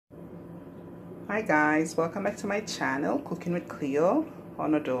Hi guys, welcome back to my channel, Cooking with Cleo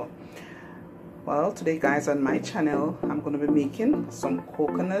on Odo. Well, today guys, on my channel I'm going to be making some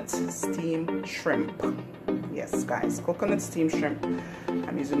coconut steamed shrimp. Yes guys, coconut steamed shrimp.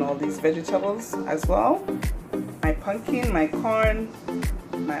 I'm using all these vegetables as well. My pumpkin, my corn,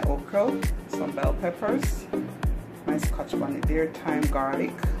 my okra, some bell peppers, my scotch bonnet there, thyme,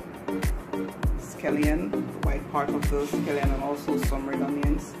 garlic, scallion, the white part of the scallion, and also some red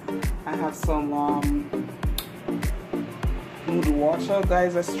onions. I have some noodle water,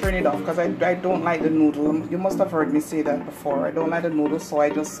 guys. I strain it off because I don't like the noodle. You must have heard me say that before. I don't like the noodle, so I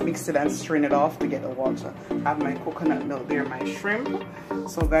just mix it and strain it off to get the water. I have my coconut milk there, my shrimp.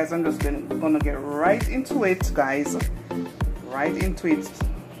 So guys, I'm just gonna get right into it, guys. Right into it.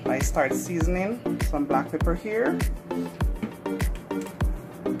 I start seasoning some black pepper here.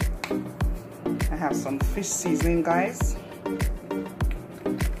 I have some fish seasoning, guys.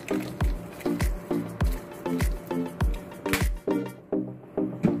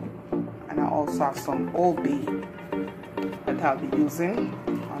 Have some Old Bay that I'll be using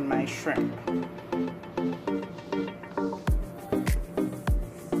on my shrimp.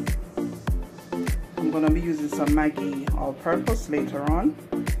 I'm going to be using some Maggi all-purpose later on,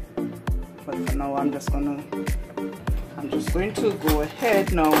 but for now I'm just going to go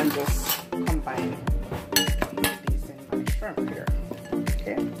ahead now and just combine these in my shrimp here.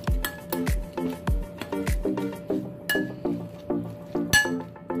 Okay.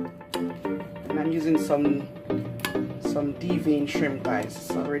 I'm using some deveined shrimp, guys.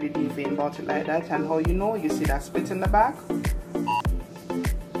 It's already deveined, bought it like that. And how you know? You see that split in the back?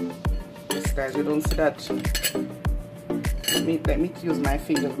 Yes guys, you don't see that. Let me use my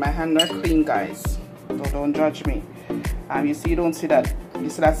fingers. My hands are clean, guys, so don't judge me. You see, you don't see that. You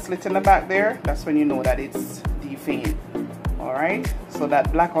see that slit in the back there? That's when you know that it's deveined. All right, so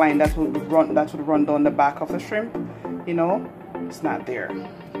that black line that would run down the back of the shrimp, you know, it's not there.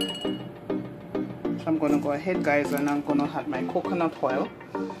 So I'm going to go ahead, guys, and I'm going to add my coconut oil,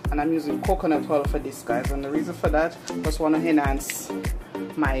 and I'm using coconut oil for this, guys, and the reason for that, just want to enhance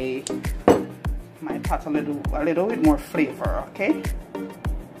my pot a little bit more flavor. Okay.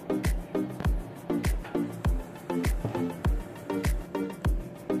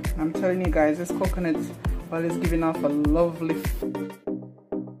 I'm telling you guys, this coconut oil is giving off a lovely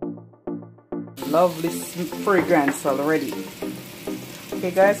fragrance already. Okay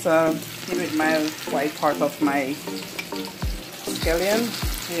guys, give it my white part of my scallion,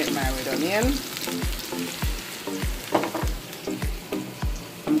 give it my red onion.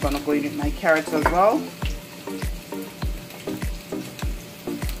 I'm gonna go in with my carrots as well.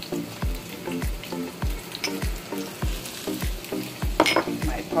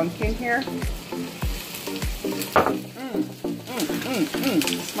 My pumpkin here.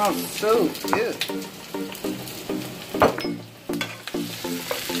 It smells so good.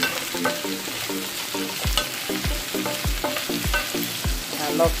 I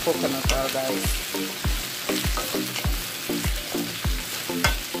love coconut oil, guys.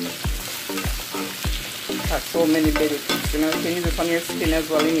 Has so many benefits, you know. You can use it on your skin as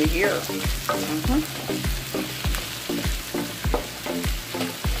well, in your hair.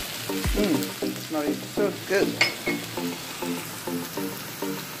 Smelling so good.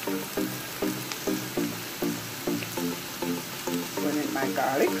 Put in my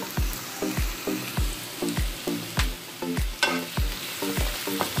garlic.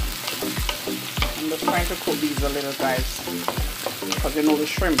 Trying to cook these a little, guys, because you know the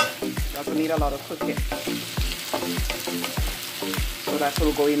shrimp doesn't need a lot of cooking, so that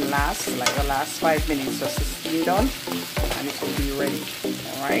will go in last, like the last 5 minutes, just to steam done, and it will be ready.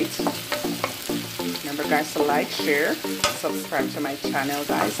 All right, remember guys to like, share, subscribe to my channel,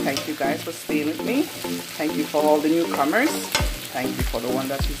 guys. Thank you guys for staying with me. Thank you for all the newcomers. Thank you for the one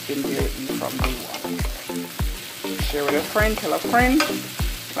that has been there with me from day one. Share with a friend, tell a friend,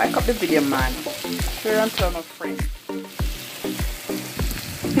 like up the video, man. Share and tell a friend.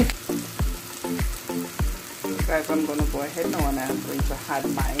 Guys, I'm gonna go ahead now and I'm going to add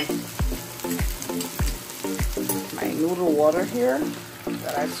my noodle water here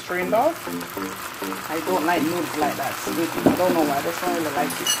that I strained off. I don't like noodles like that. I don't know why. I just don't really like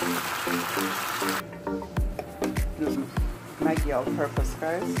it. This is Maggi all-purpose,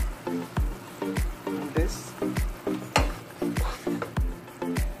 guys. And this.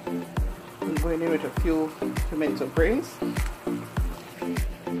 Going in with a few pimento grains,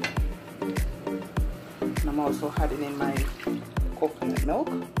 and I'm also adding in my coconut milk.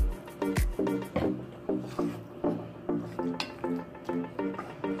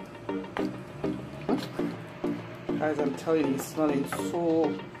 Guys, I'm telling you, it's smelling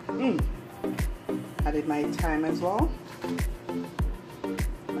so Added my thyme as well,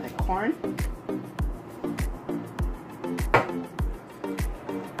 my corn.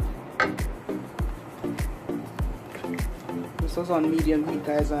 This was on medium heat,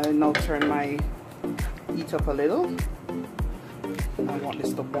 guys. I now turn my heat up a little. I want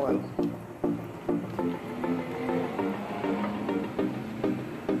this to boil.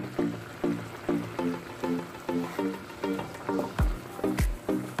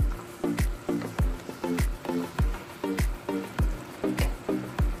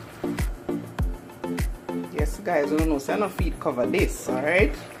 Yes, guys, I don't know, so I don't feed cover this,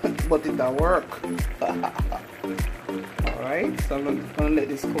 alright? But it will work. Alright, so I'm gonna let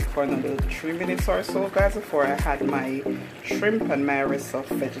this cook for another 3 minutes or so, guys, before I add my shrimp and my rest of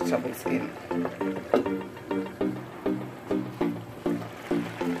vegetables in.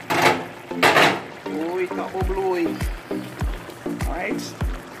 Oh, it's not blowing. Alright,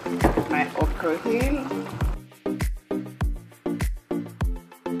 my okra in.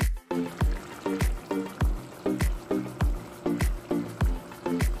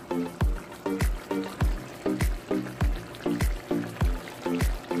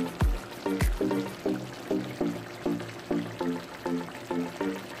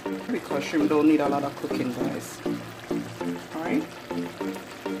 Because shrimp don't need a lot of cooking, guys. Alright.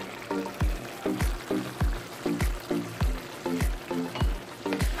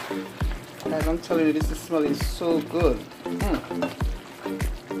 Guys, I'm telling you, this is smelling so good.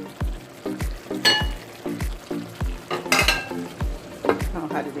 Now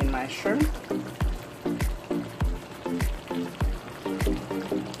add it in my shrimp.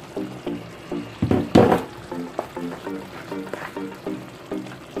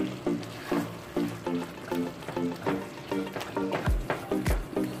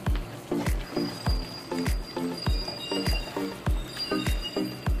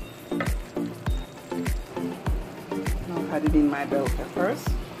 Add it in my bell peppers.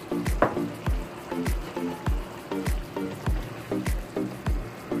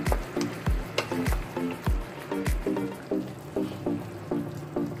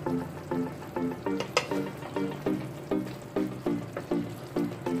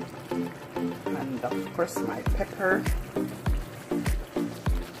 And of course my pepper.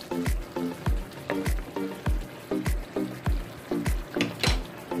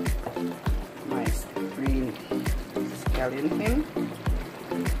 My green scallion in.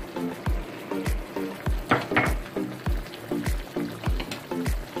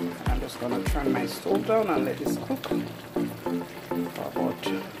 I'm just gonna turn my stove down and let this cook for about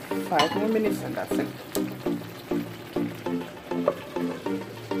 5 more minutes, and that's it.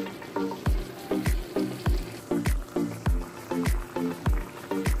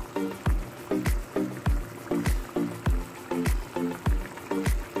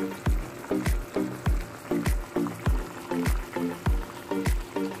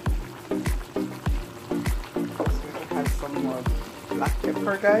 Some more black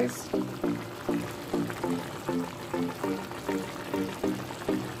pepper, guys.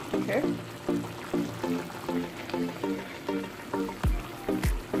 Okay.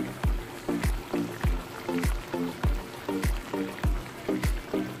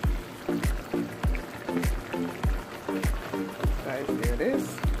 Guys, there it is.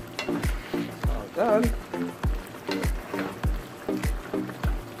 All done.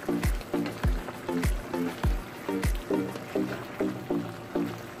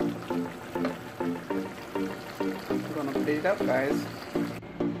 It up, guys.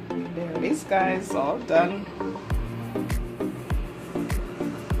 There it is, guys, all done.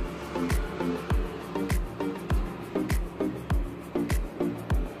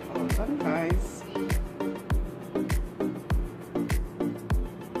 All done, guys.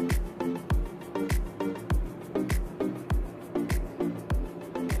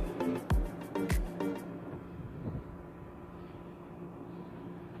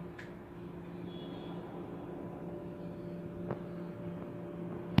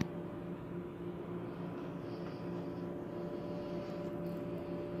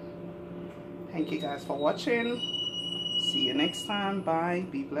 Thank you guys for watching. See you next time. Bye.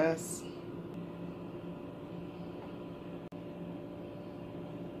 Be blessed.